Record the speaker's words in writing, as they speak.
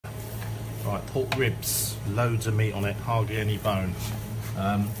Right, pork ribs, loads of meat on it, hardly any bone.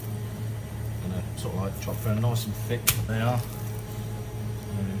 Gonna sort of like chop through nice and thick, they are.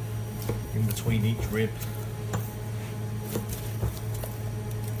 In between each rib.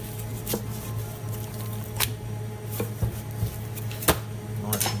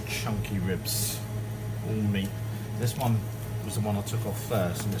 Nice and chunky ribs, all meat. This one was the one I took off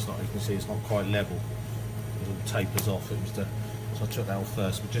first, and it's not, you can see it's not quite level. It all tapers off. It was the, so I took that off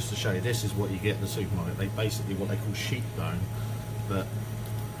first. But just to show you, this is what you get at the supermarket. They basically what they call sheep bone, but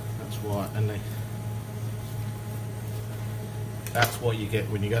that's why, and that's what you get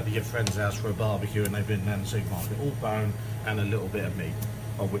when you go to your friend's house for a barbecue and they've been down the supermarket. All bone and a little bit of meat,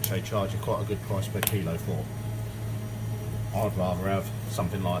 of which they charge you quite a good price per kilo for. I'd rather have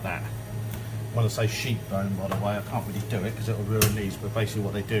something like that. When I say sheep bone, by the way, I can't really do it because it'll ruin these, but basically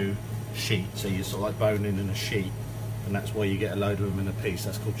what they do, sheet, so you sort of like boning in a sheet, and that's why you get a load of them in a piece.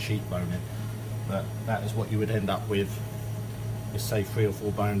 That's called sheep boning. But that is what you would end up with, is say 3 or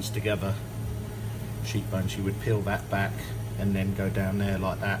 4 bones together, sheep bones. You would peel that back and then go down there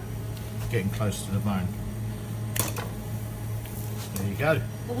like that, getting close to the bone. There you go.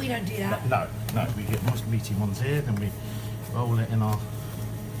 But we don't do that. No, we get nice meaty ones here, then we roll it in our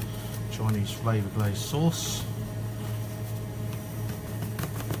Chinese flavour glaze sauce.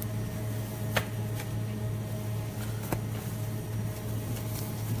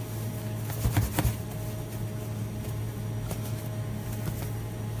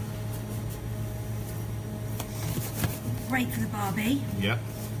 Great for the barbie. Yeah.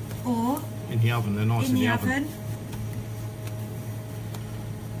 Or in the oven, they're nice in the oven.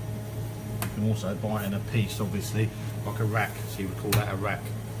 You can also buy it in a piece, obviously, like a rack, so you would call that a rack.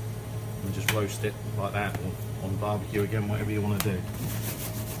 And just roast it like that, or on barbecue again, whatever you want to do.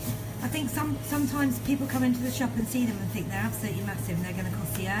 I think sometimes people come into the shop and see them and think they're absolutely massive and they're going to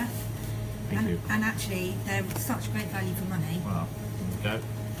cost the earth. And actually, they're such great value for money. Well, there we go.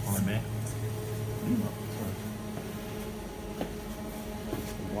 I'm here.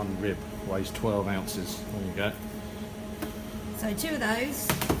 One rib weighs 12 ounces. There you go. So 2 of those.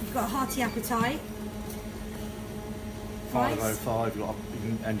 You've got a hearty appetite. 505,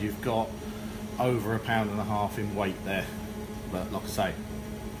 and you've got over 1.5 pounds in weight there. But like I say,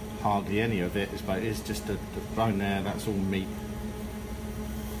 hardly any of it is, but it's just the bone there. That's all meat.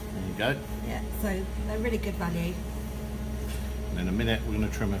 There you go. Yeah. So they're really good value. And in a minute, we're going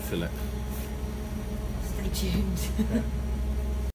to trim a fillet. Stay tuned.